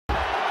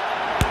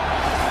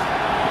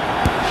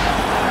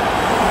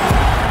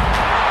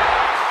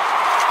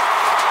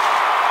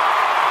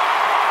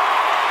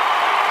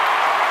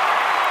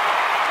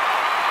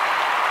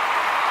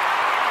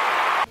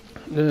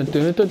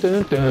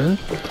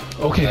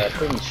Okay.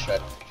 Finish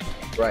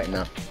right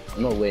now.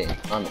 I'm not waiting.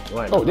 I'm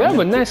right now. Oh, they have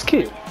a nice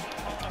kit.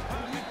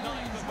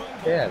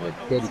 They have a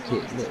dead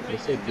kit. Look, they're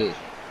so good.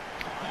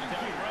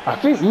 I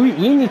think we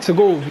need to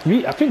go.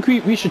 I think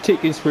we should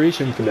take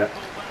inspiration for that.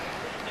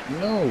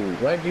 No,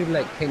 why do you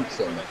like pink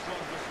so much?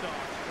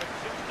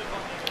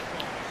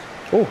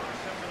 Oh.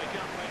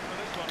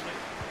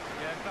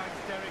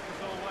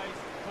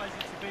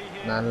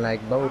 Man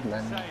like bold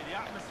man.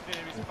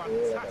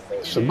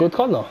 It's a good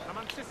colour.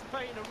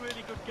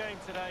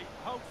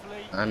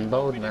 And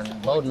bold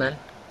man. Bold man.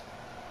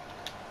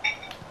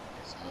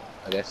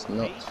 I guess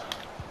not.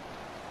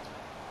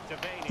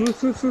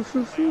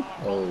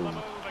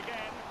 Oh.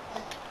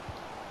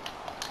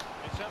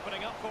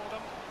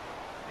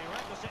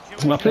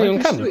 Is my play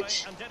on camera?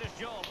 Switch?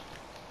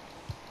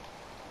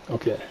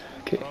 Okay.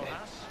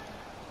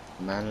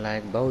 Man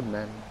like bold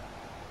man.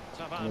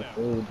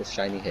 Oh, the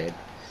shiny head.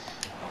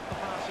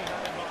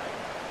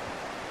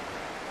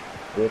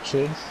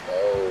 Richards.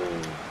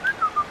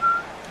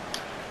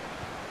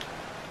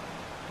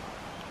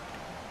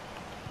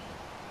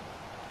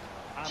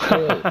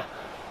 Oh.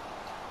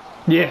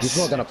 Yes. He's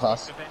not gonna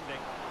pass.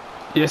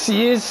 Yes,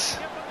 he is.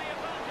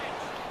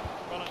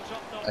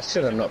 I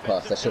should have not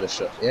passed. I should have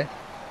shot. Yeah.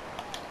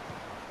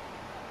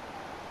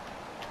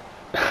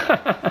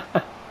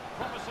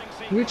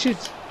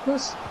 Richards.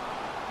 Cross.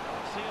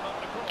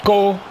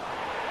 Goal.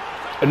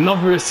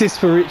 Another assist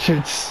for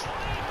Richards.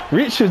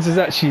 Richards is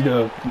actually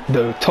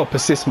the top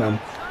assist man.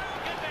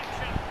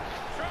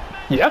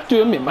 You have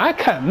to admit, my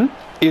cam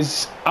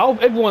is, out of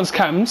everyone's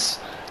cams,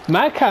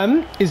 my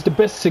cam is the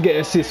best to get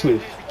assists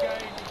with.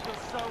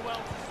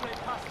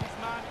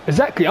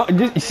 Exactly.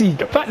 You see,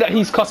 the fact that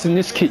he's cussing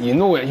this kit, you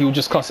know that he'll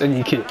just cuss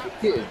any kit.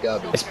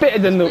 It's better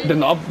than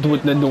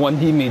the one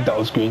he made that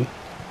was green.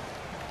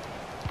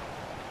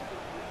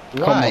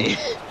 Why?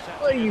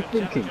 What are you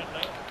thinking?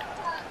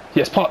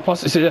 Yes,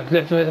 pass it to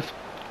left.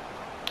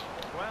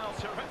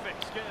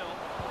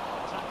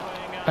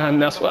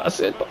 And that's what I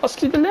said, pass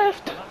to the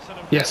left.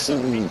 Yes.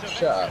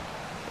 Shut up.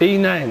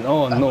 A9.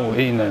 Oh no,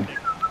 A9.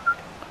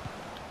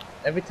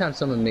 Every time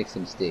someone makes a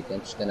mistake,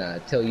 I'm just gonna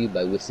tell you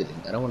by whistling.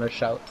 I don't want to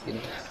shout, you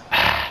know.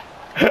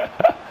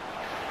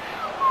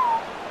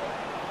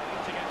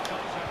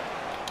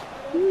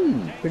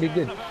 Pretty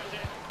good.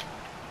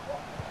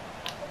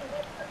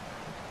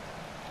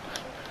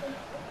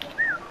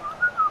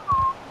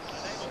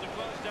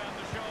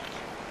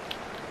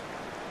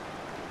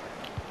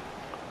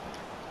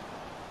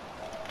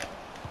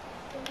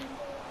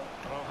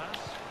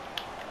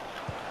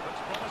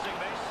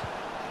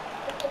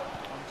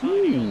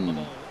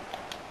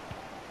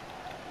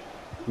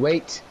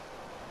 Wait.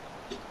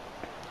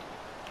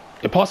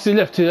 You pass to the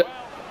left here.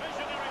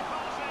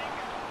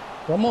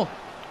 One more.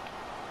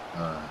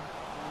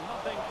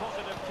 Nothing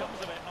positive comes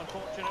of it,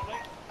 unfortunately.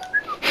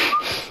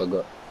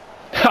 Forgot.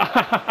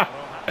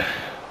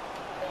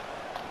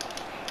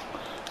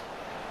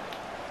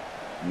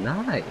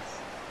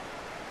 Nice.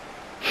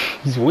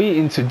 He's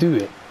waiting to do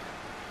it.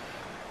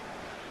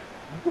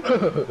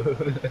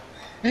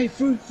 Hey,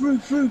 fruit. Excellent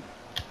vision.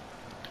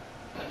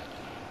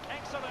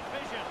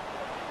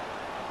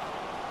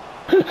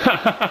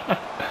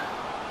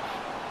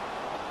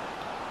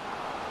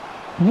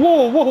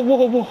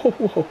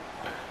 Whoa.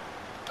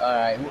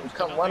 Alright,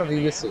 come, one of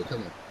you whistle,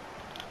 come on.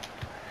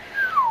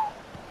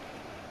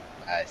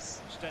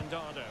 Nice.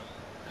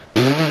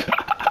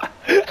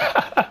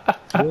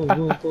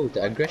 Whoa,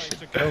 the aggression.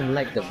 I don't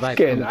like the vibe.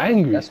 Getting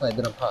angry. That's why I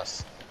didn't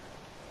pass.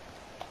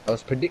 I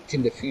was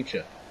predicting the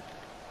future.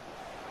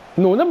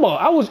 No, remember,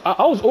 I was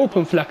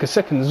open for like a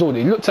second as well.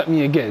 They looked at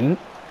me again,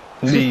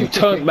 and they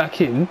turned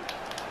back in.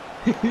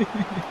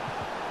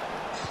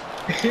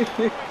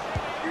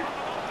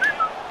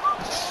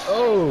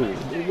 Oh,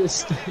 it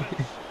was.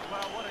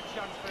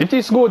 If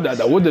they scored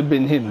that would have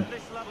been him.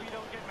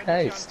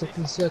 Hey, stop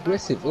being so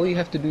aggressive. All you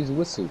have to do is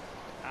whistle.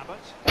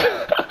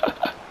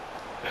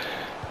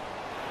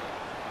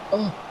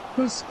 Oh,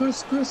 cross.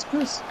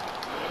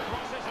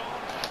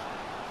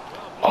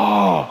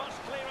 Oh.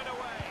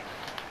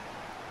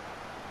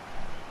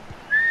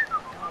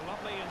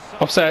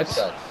 Offside.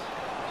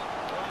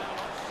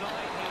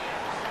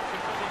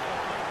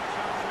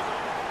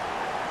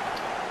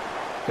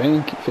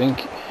 Thank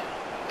you.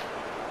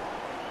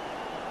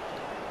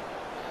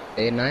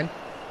 A9?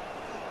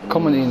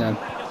 Come on, A9.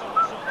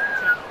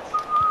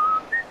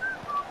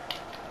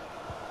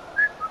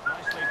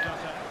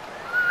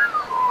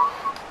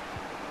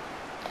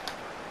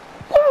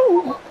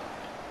 Woo!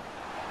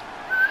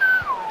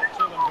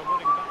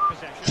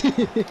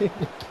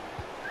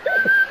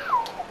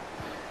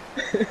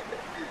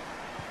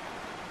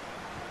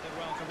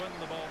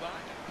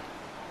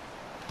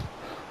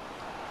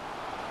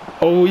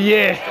 Oh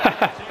yeah!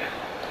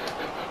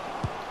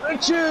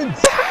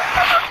 Richards!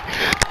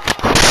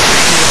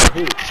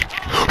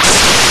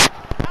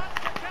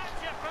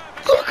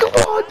 Look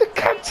at the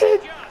captain!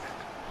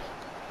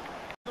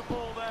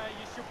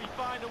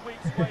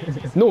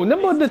 No,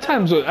 remember the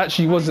times where it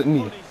actually wasn't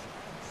me.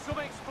 Some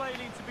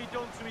explaining to be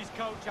done to his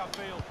coach, I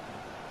feel.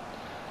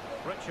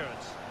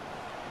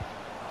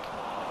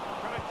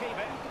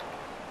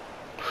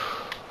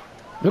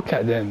 Look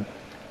at them.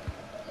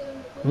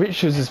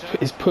 Richards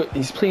he's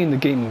playing the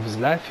game of his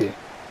life here.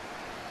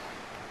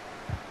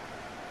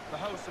 The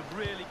hosts have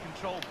really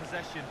controlled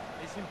possession.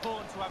 It's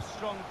important to have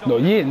strong. No,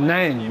 year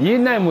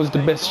 9 was the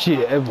best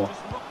year ever.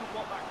 Just look at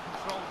what that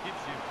control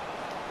gives you.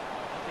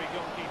 Every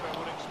goalkeeper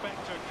would expect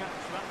to catch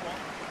that one.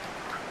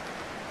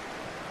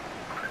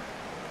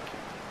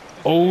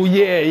 Oh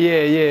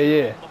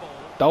yeah.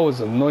 That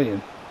was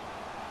annoying.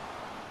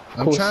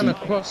 I'm trying to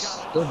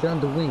cross, go down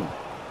the wing.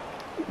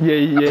 Yeah,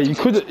 you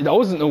could. That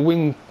wasn't a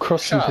wing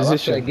crossing Shut up,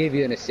 position. after I gave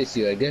you an assist,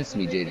 you're against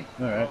me, Jaden.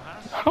 Alright.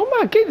 How am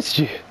I against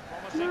you?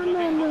 No.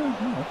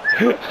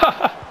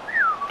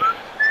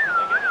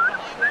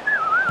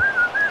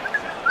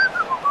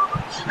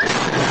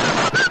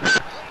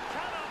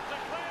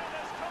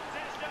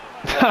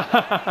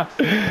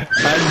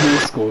 And you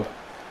score.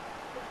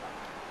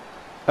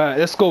 Alright,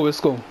 let's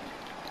go.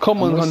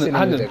 Come on,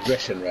 Hannah.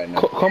 Aggression right now.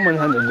 Come on,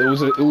 Hannah.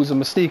 It was a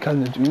mistake,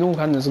 Hannah. We know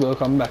Hannah's gonna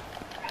come back.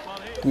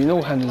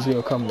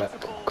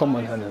 Come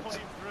on, Hannah.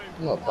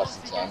 Not pass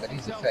the time, but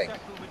he's a fake.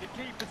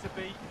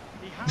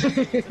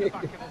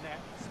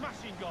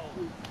 Smashing goal.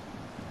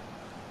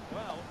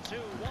 Well, 2-1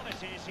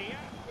 it is here.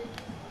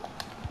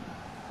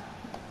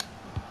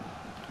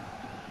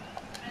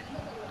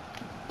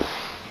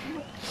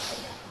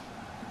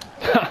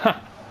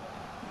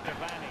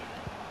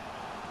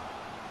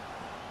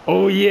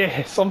 Oh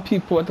yeah, some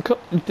people at the club,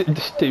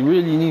 they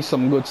really need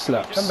some good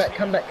slaps.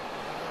 Come back.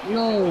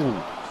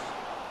 No.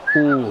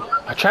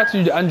 Oh, I tried to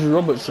do the Andrew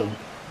Robertson.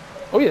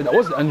 Oh yeah, that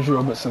was the Andrew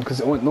Robertson because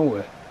it went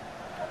nowhere.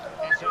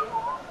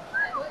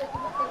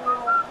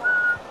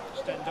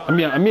 I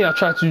mean, I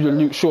tried to do the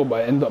Luke Shaw,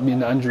 but it ended up being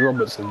the Andrew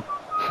Robertson.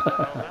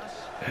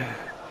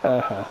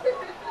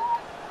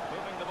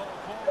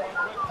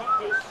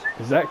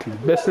 Exactly,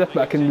 best left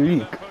back in the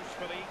league.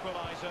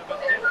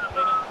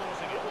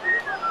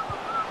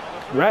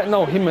 Right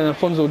now, him and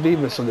Alphonso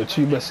Davies are the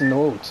two best in the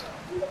world.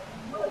 And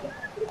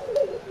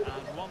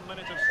 1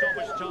 minute of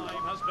stoppage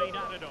time has been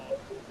added on.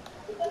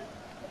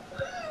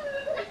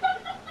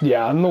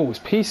 Yeah, I know his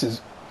pace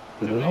is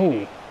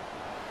low.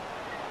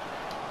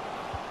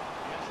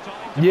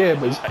 Yeah,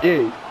 but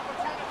yeah.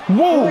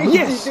 Whoa,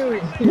 yes. Whoa,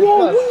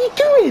 what are you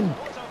doing?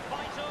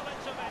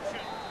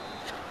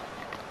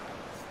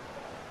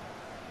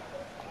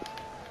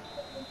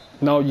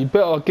 Now you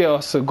better get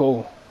us a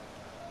goal.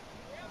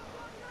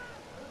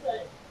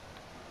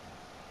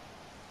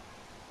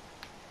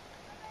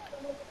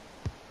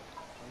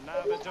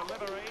 Now the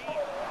delivery.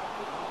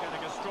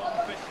 Getting a strong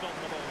fist on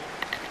the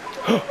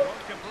ball.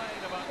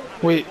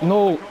 Wait,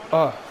 no.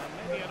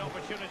 Maybe an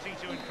opportunity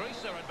to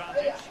increase their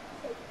advantage.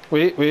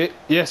 Wait.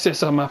 Yes,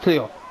 I'm my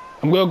player.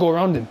 I'm gonna go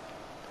around him.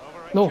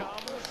 Over it No.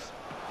 comes.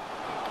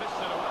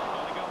 Fisted away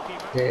by the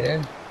goalkeeper.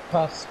 Jaden,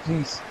 pass,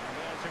 please.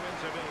 There to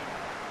intervene.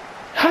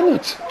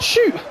 Hannard,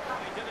 shoot. He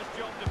did his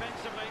job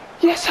defensively.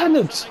 Yes,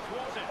 Hannard. They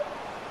caught it.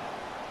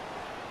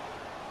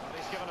 And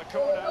he's given a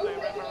corner, the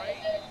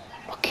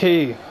referee.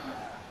 Okay.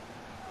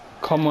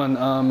 Come on,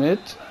 Ahmed.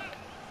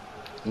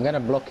 I'm gonna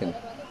block him.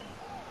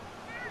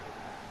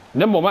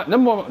 Remember,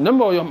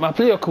 my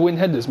player could win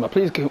headers. My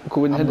player could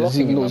win headers,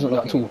 even though it's not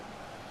that tall.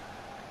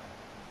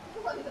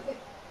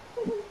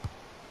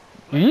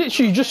 You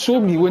literally just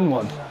saw me win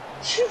one.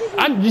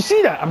 And you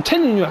see that? I'm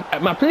telling you,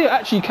 my player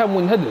actually can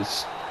win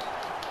headers.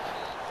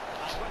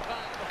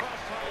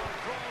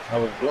 I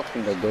was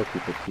blocking the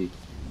goalkeeper, too.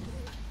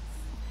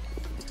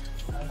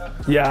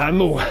 Yeah, I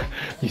know.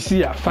 You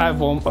see that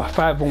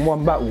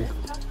 5-on-1 battle.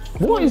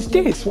 What is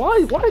this?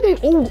 Why are they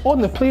all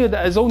on a player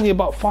that is only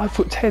about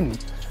 5'10"?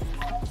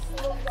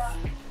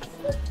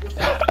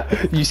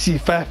 You see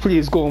 5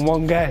 players go on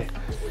one guy.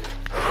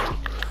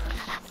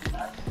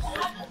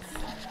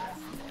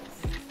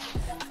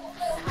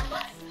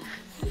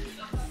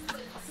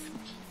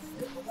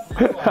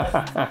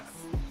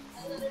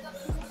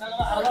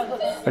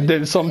 And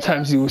then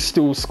sometimes he will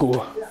still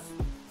score.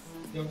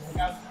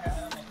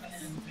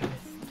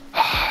 I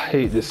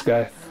hate this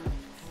guy.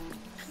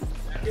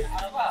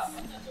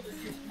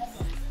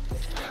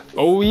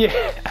 Oh yeah.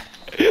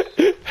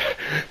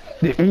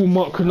 They all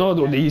mark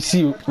Ronaldo, then you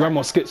see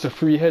Ramos gets a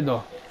free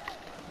header.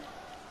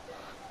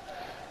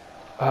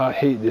 I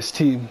hate this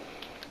team.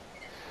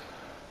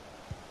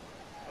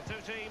 The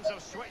two teams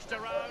have switched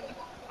around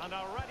and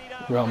are ready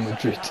now. Real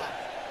Madrid.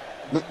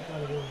 Look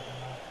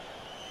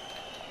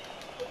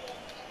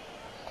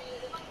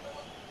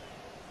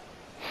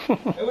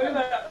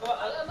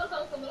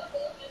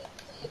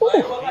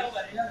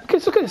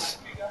at this.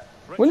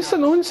 Win the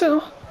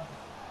center.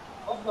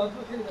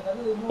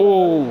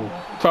 Oh,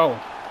 foul.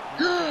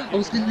 I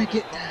was gonna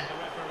get that.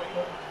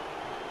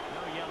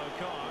 No yellow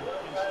card,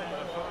 instead a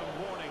firm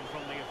warning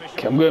from the official.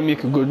 Okay, I'm gonna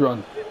make a good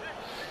run.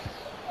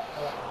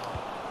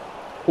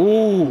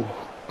 Oh,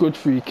 good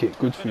free kick.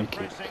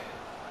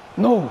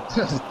 No, I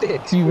was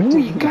dead. you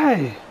weak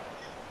guy.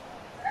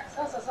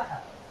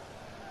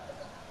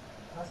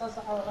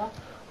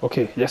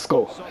 Okay, let's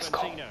go.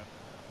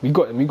 We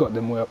got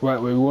them right where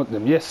we want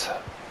them. Yes.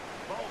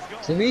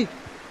 To me?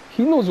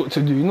 He knows what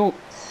to do.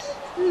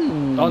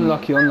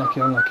 Unlucky.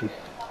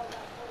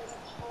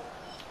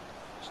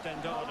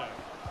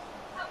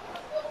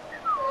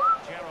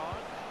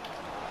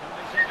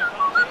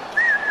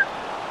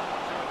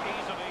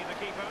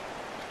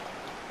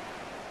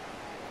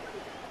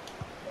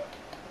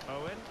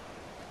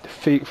 The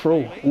fake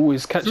throw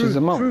always catches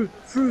him out.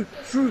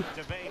 Devaney.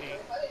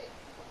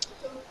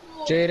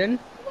 Jaden.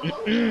 But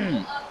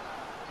he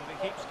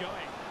keeps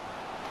going.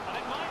 And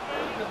it might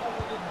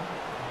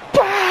be.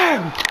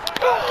 Bam!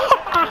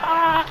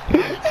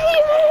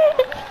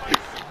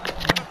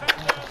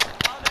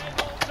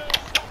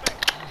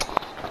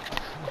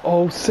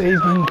 Oh,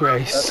 saving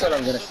grace. That's what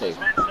I'm gonna say.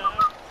 3-1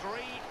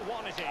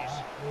 it is.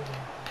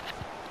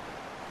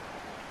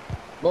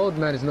 Bold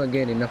man is not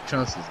getting enough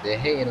chances. They're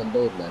hating on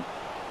bold man.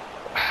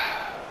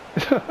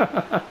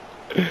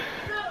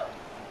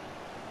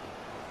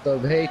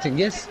 Stop hating.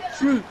 Yes.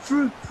 Fruit.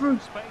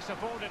 Space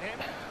afforded him.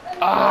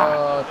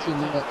 Oh, too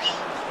much.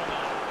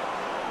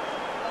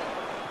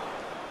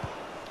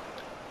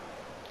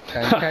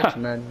 Can't catch,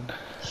 man.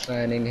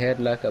 Shining head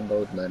like a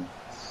boat, man.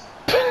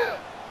 Gerrard.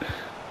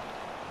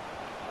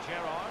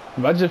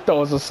 Imagine if that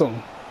was a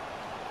song.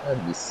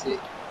 That'd be sick.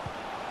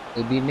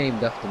 It'd be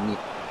named after me.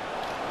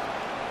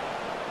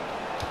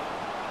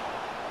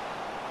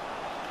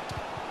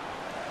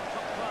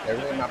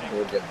 Arena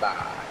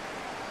Boulevard.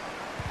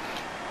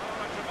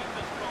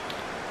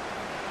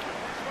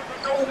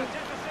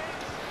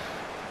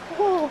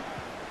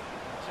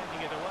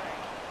 Sending it away.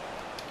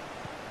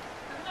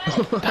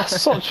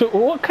 That's such a...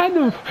 What kind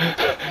of...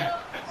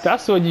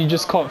 That's what you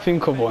just can't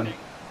think of one. And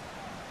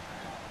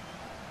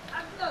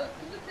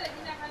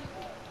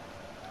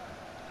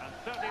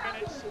 30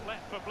 minutes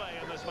left for play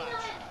in this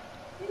match.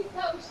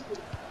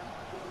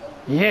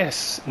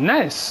 Yes,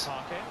 nice.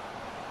 Parkin.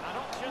 And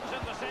options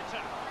in the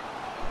centre.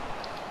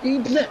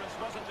 Bold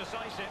Wasn't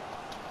decisive.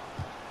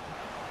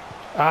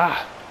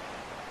 Ah,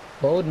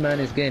 man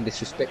is getting In the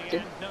disrespected.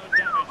 end, no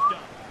damage done.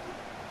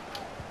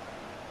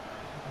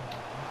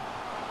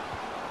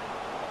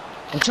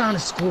 I'm trying to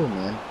score,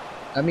 man.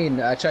 I mean,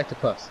 I tried to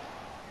pass.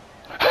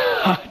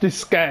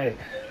 this guy.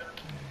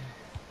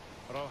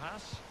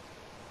 Rojas.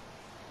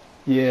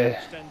 Yeah,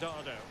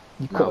 Stendado.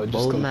 you gotta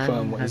just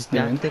confirm what he's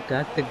doing.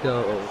 got to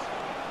go.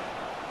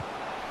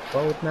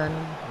 Bold man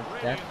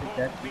has Really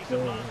important piece of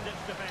go. last-ditch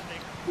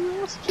defending.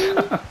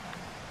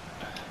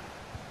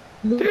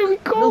 There we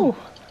go.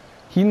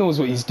 He knows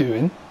what he's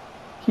doing.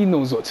 He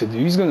knows what to do.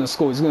 He's gonna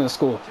score. He's gonna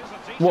score.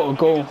 What a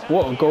goal!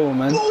 What a goal,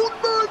 man!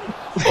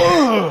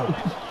 Ugh.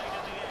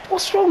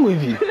 What's wrong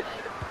with you?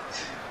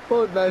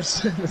 Bold man's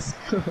trying to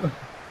score.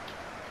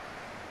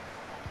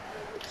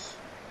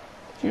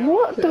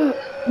 What the?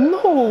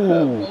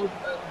 No!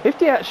 If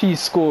they actually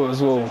score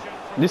as well,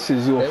 this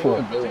is your They fault.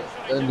 won't do it.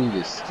 Don't do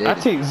this. I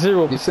take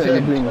 0% of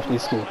the blame if they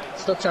score.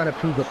 Stop trying to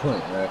prove a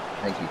point, alright?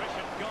 Thank you.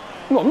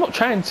 No, I'm not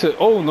trying to.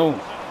 Oh no!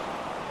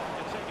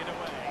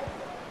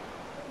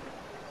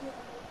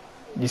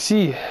 You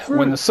see,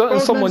 when a certain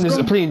someone is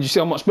playing, you see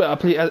how much better I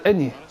play at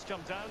any. Well, it's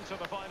come down to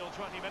the final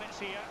 20 minutes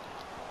here.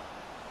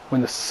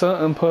 When a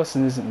certain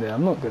person isn't there,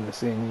 I'm not gonna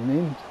say any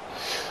names.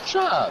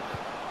 Shut up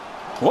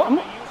What?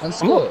 and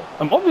score.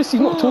 I'm obviously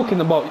not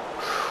talking about.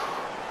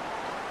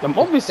 I'm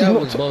obviously That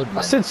not. was bold, I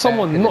man. said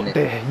someone Back in the not net.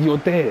 there. You're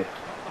there. Not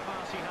the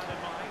pass he had in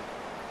mind.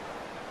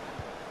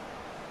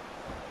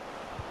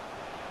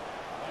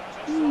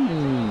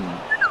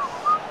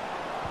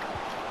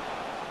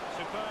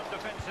 Superb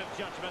defensive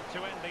judgment to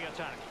end the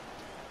attack.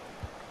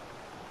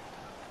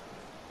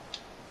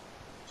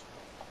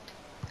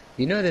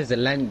 You know there's a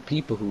language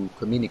people who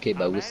communicate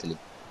by whistling.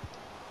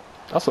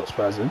 That's not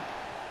surprising.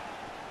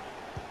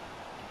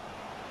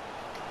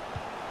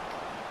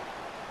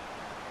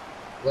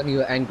 When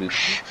you're angry.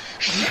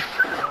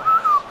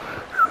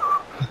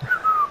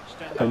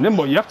 And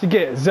remember, you have to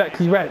get it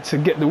exactly right to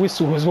get the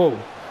whistle as well.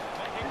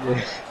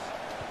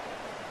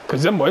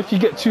 Because remember, if you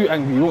get too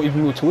angry, you won't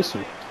even know to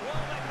whistle.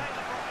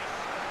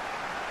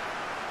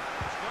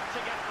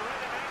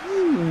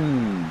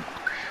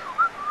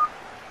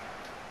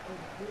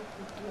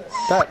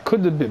 That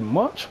could have been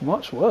much,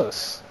 much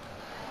worse.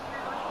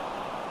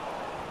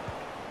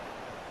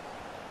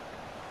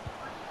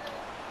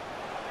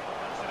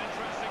 That's an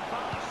interesting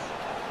pass.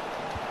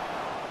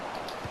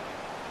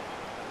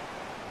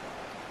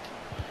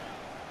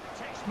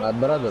 My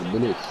brother,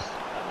 believe.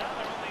 And now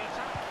they're on the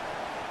attack.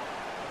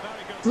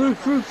 Very good. A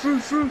really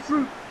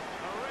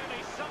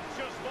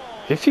sumptuous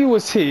ball. If he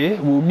was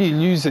here, we'll be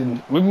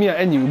losing. With me at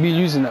any, we'll be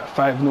losing at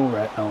 5-0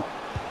 right now.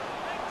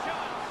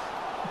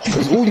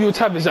 Because all you'd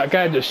have is that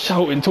guy just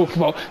shouting, talking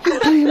about,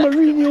 you're playing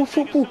Mourinho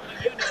football.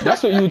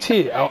 That's what you'd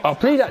hear. I'll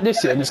play that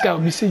this year, and this guy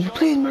will be saying, you're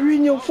playing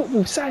Mourinho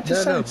football, side to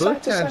No, side, both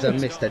side to times I side.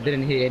 missed. I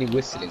didn't hear any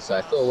whistling, so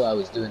I thought what I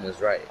was doing was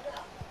right.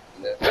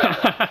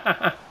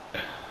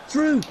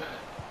 Through. It's a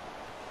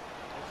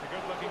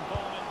good looking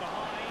ball in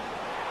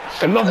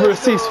behind. Another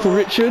assist for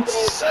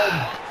Richards.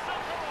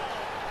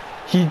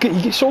 He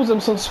shows them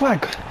some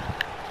swag.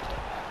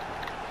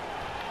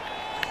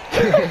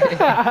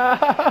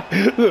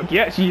 Look, he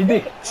actually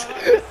did.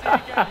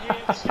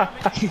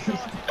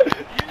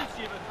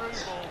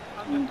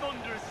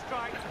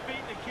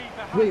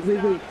 Wait.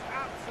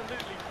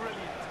 Absolutely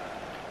brilliant.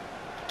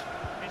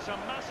 It's a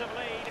massive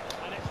lead,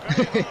 and it's very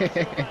hard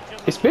to imagine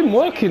It's been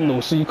working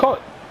though, so you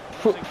can't.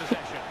 possession.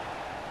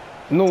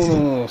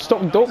 No.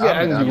 Stop. Don't get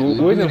angry.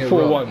 We're winning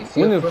 4-1.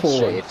 Winning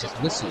 4-1. Just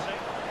whistle.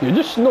 You're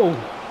just no.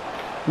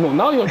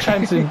 Now you're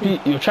trying to be.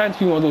 You're trying to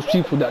be one of those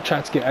people that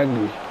try to get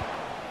angry.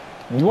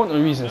 You want a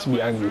reason to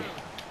be angry.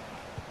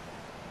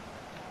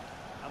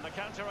 And the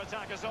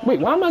counter-attack is on. Wait,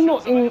 why am I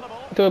not in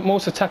the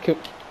most attacking?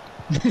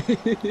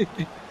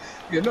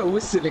 You're not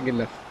whistling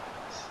enough.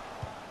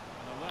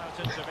 An alert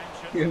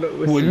intervention. You're not We're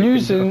whistling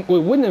losing. enough.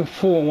 We're winning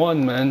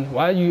 4-1, man.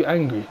 Why are you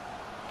angry?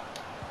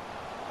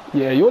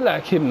 Yeah, you're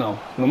like him now.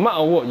 No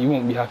matter what, you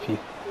won't be happy.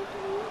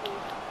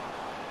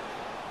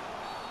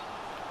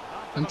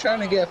 I'm trying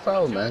to get a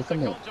foul, man.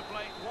 Come on.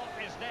 Contemplate what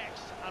is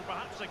next, and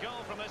perhaps a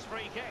goal from this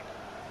free kick.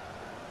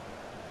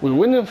 We're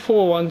winning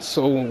 4-1,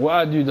 so what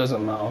I do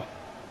doesn't matter.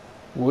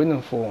 We're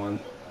winning 4-1.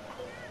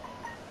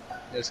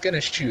 It's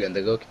gonna shoot, and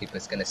the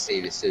goalkeeper's gonna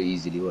save it so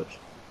easily. Watch.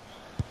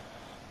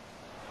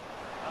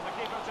 And the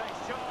keeper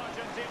takes charge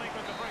in dealing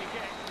with the free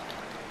kick.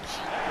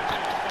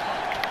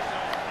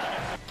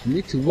 You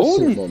need to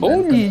whistle more, man.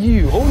 Only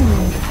you.